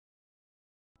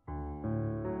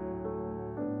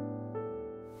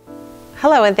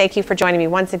Hello, and thank you for joining me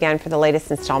once again for the latest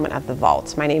installment of The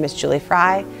Vault. My name is Julie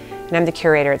Fry, and I'm the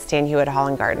curator at Stan Hywet Hall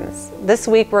and Gardens. This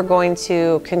week we're going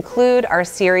to conclude our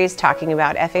series talking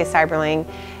about F.A. Seiberling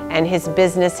and his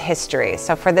business history.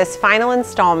 So for this final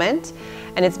installment,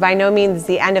 and it's by no means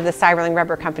the end of the Seiberling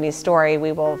Rubber Company's story,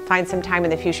 we will find some time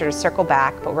in the future to circle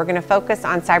back, but we're going to focus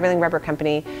on Seiberling Rubber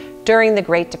Company during the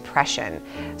Great Depression.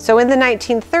 So in the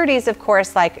 1930s, of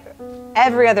course, like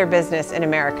every other business in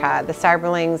America, the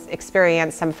Seiberlings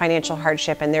experienced some financial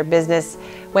hardship, and their business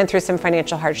went through some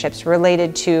financial hardships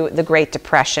related to the Great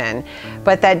Depression.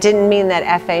 But that didn't mean that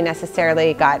F.A.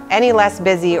 necessarily got any less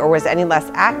busy or was any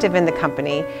less active in the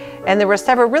company. And there were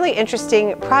several really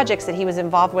interesting projects that he was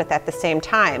involved with at the same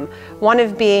time. One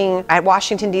of being at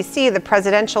Washington, D.C., the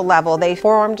presidential level, they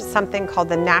formed something called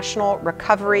the National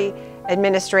Recovery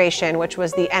Administration, which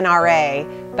was the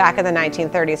NRA back in the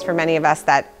 1930s. For many of us,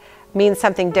 that means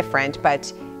something different,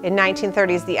 but in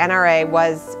 1930s, the NRA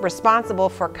was responsible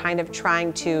for kind of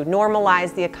trying to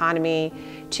normalize the economy,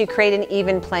 to create an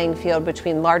even playing field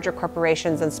between larger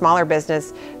corporations and smaller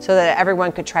business so that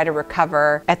everyone could try to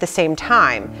recover at the same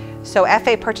time. So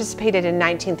F.A. participated in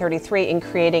 1933 in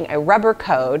creating a rubber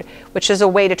code, which is a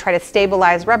way to try to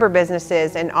stabilize rubber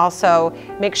businesses and also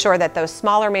make sure that those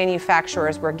smaller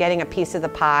manufacturers were getting a piece of the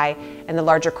pie and the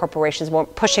larger corporations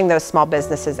weren't pushing those small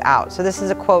businesses out. So this is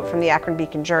a quote from the Akron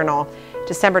Beacon Journal,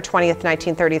 December 20th,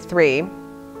 1933.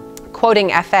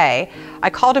 Quoting F.A., "I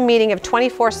called a meeting of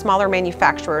 24 smaller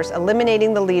manufacturers,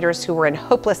 eliminating the leaders who were in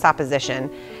hopeless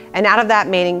opposition, and out of that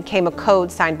meeting came a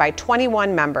code signed by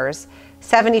 21 members,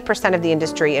 70% of the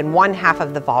industry and 1/2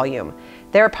 of the volume.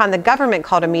 Thereupon the government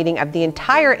called a meeting of the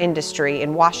entire industry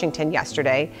in Washington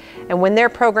yesterday, and when their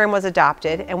program was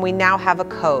adopted, and we now have a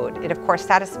code. It of course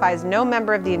satisfies no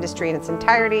member of the industry in its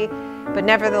entirety, but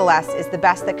nevertheless is the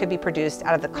best that could be produced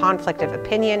out of the conflict of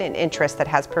opinion and interest that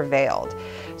has prevailed."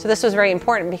 So this was very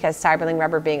important because Seiberling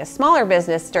Rubber, being a smaller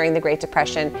business during the Great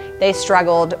Depression, they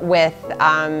struggled with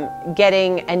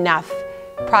getting enough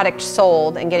product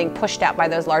sold and getting pushed out by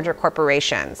those larger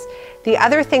corporations. The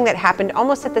other thing that happened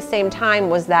almost at the same time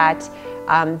was that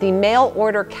the mail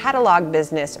order catalog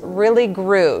business really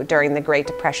grew during the Great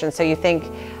Depression. So you think,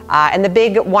 and the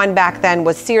big one back then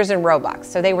was Sears and Roebuck.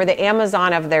 So they were the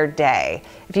Amazon of their day,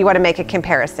 if you want to make a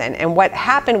comparison. And what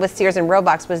happened with Sears and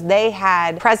Roebuck was they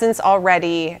had presence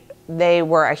already. They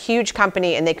were a huge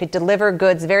company and they could deliver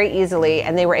goods very easily,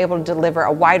 and they were able to deliver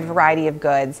a wide variety of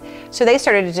goods. So they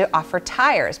started to offer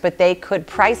tires, but they could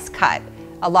price cut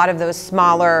a lot of those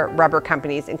smaller rubber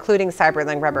companies, including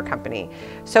Seiberling Rubber Company.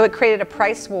 So it created a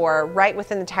price war right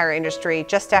within the tire industry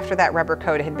just after that rubber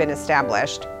code had been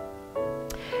established.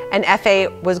 And F.A.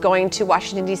 was going to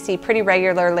Washington, D.C. pretty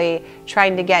regularly,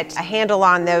 trying to get a handle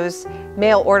on those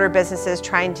mail order businesses,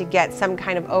 trying to get some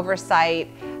kind of oversight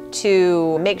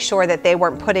to make sure that they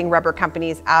weren't putting rubber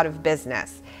companies out of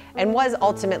business, and was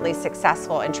ultimately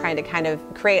successful in trying to kind of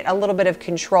create a little bit of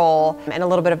control and a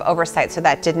little bit of oversight, so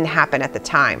that didn't happen at the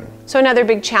time. So another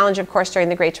big challenge, of course, during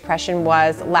the Great Depression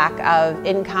was lack of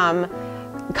income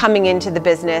coming into the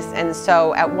business. And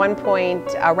so at one point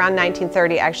around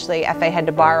 1930, actually, F.A. had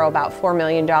to borrow about $4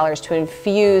 million to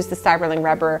infuse the Seiberling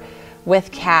Rubber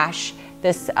with cash.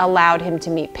 This allowed him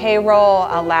to meet payroll,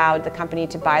 allowed the company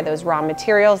to buy those raw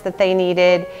materials that they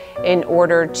needed in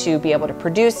order to be able to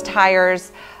produce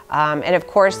tires. And of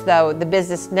course, though, the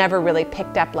business never really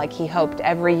picked up like he hoped.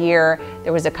 Every year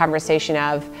there was a conversation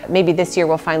of maybe this year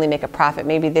we'll finally make a profit,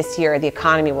 maybe this year the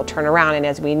economy will turn around. And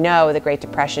as we know, the Great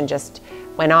Depression just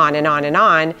went on and on and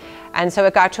on. And so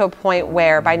it got to a point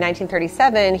where by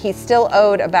 1937, he still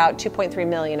owed about $2.3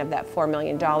 million of that $4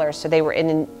 million. So they were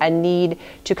in a need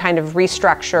to kind of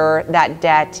restructure that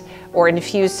debt or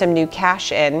infuse some new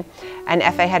cash in. And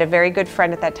F.A. had a very good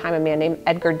friend at that time, a man named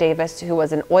Edgar Davis, who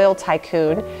was an oil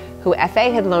tycoon who F.A.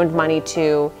 had loaned money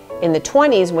to in the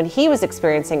 20s when he was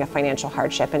experiencing a financial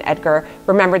hardship. And Edgar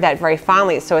remembered that very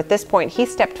fondly. So at this point, he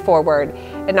stepped forward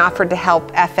and offered to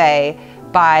help F.A.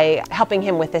 by helping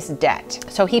him with this debt.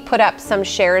 So he put up some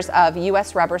shares of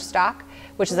U.S. Rubber Stock,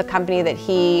 which is a company that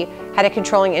he had a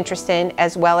controlling interest in,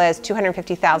 as well as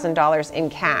 $250,000 in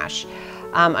cash.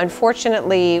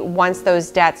 Unfortunately, once those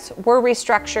debts were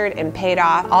restructured and paid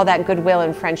off, all that goodwill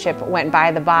and friendship went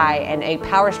by the by, and a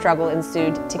power struggle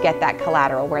ensued to get that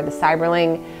collateral, where the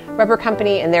Seiberling Rubber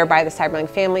Company and thereby the Seiberling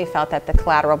family felt that the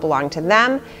collateral belonged to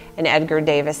them, and Edgar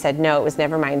Davis said, no, it was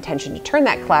never my intention to turn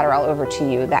that collateral over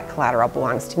to you. That collateral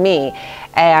belongs to me.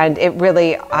 And it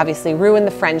really obviously ruined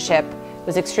the friendship. It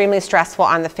was extremely stressful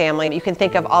on the family. You can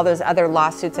think of all those other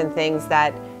lawsuits and things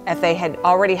that F.A. had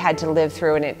already had to live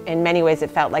through, and in many ways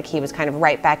it felt like he was kind of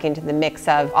right back into the mix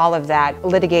of all of that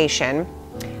litigation.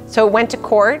 So it went to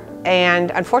court,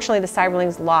 and unfortunately the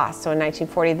Seiberlings lost. So in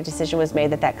 1940 the decision was made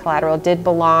that that collateral did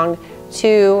belong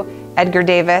to Edgar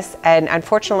Davis, and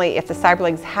unfortunately if the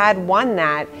Seiberlings had won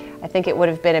that, I think it would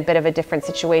have been a bit of a different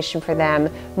situation for them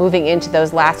moving into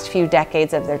those last few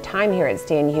decades of their time here at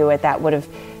Stan Hywet. That would have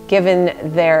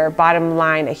given their bottom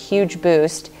line a huge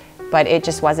boost, but it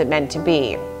just wasn't meant to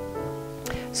be.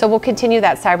 So we'll continue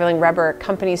that Seiberling Rubber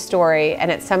Company story,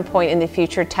 and at some point in the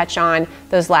future touch on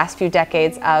those last few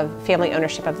decades of family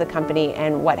ownership of the company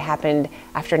and what happened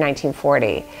after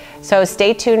 1940. So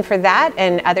stay tuned for that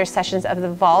and other sessions of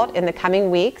the Vault in the coming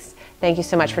weeks. Thank you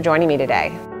so much for joining me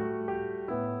today.